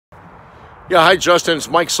Yeah, hi Justin, it's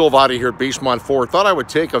Mike Silvati here at Beastmont Ford. Thought I would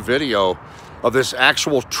take a video of this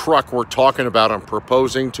actual truck we're talking about. I'm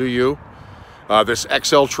proposing to you. This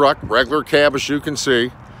XL truck, regular cab as you can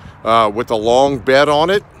see, with a long bed on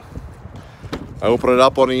it. I open it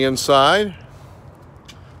up on the inside.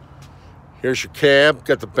 Here's your cab,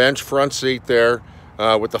 got the bench front seat there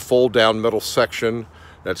with the fold down middle section.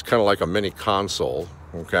 That's kind of like a mini console,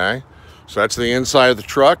 okay? So that's the inside of the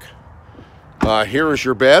truck. Here is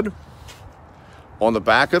your bed. On the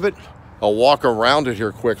back of it, I'll walk around it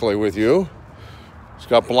here quickly with you. It's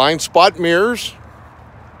got blind spot mirrors.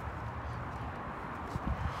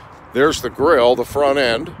 There's the grill, the front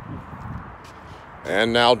end.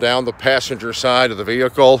 And now down the passenger side of the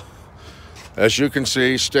vehicle, as you can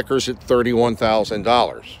see, stickers at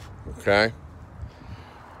 $31,000, okay?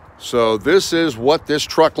 So this is what this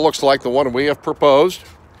truck looks like, the one we have proposed.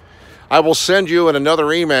 I will send you in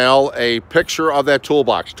another email a picture of that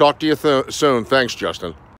toolbox. Talk to you soon. Thanks, Justin.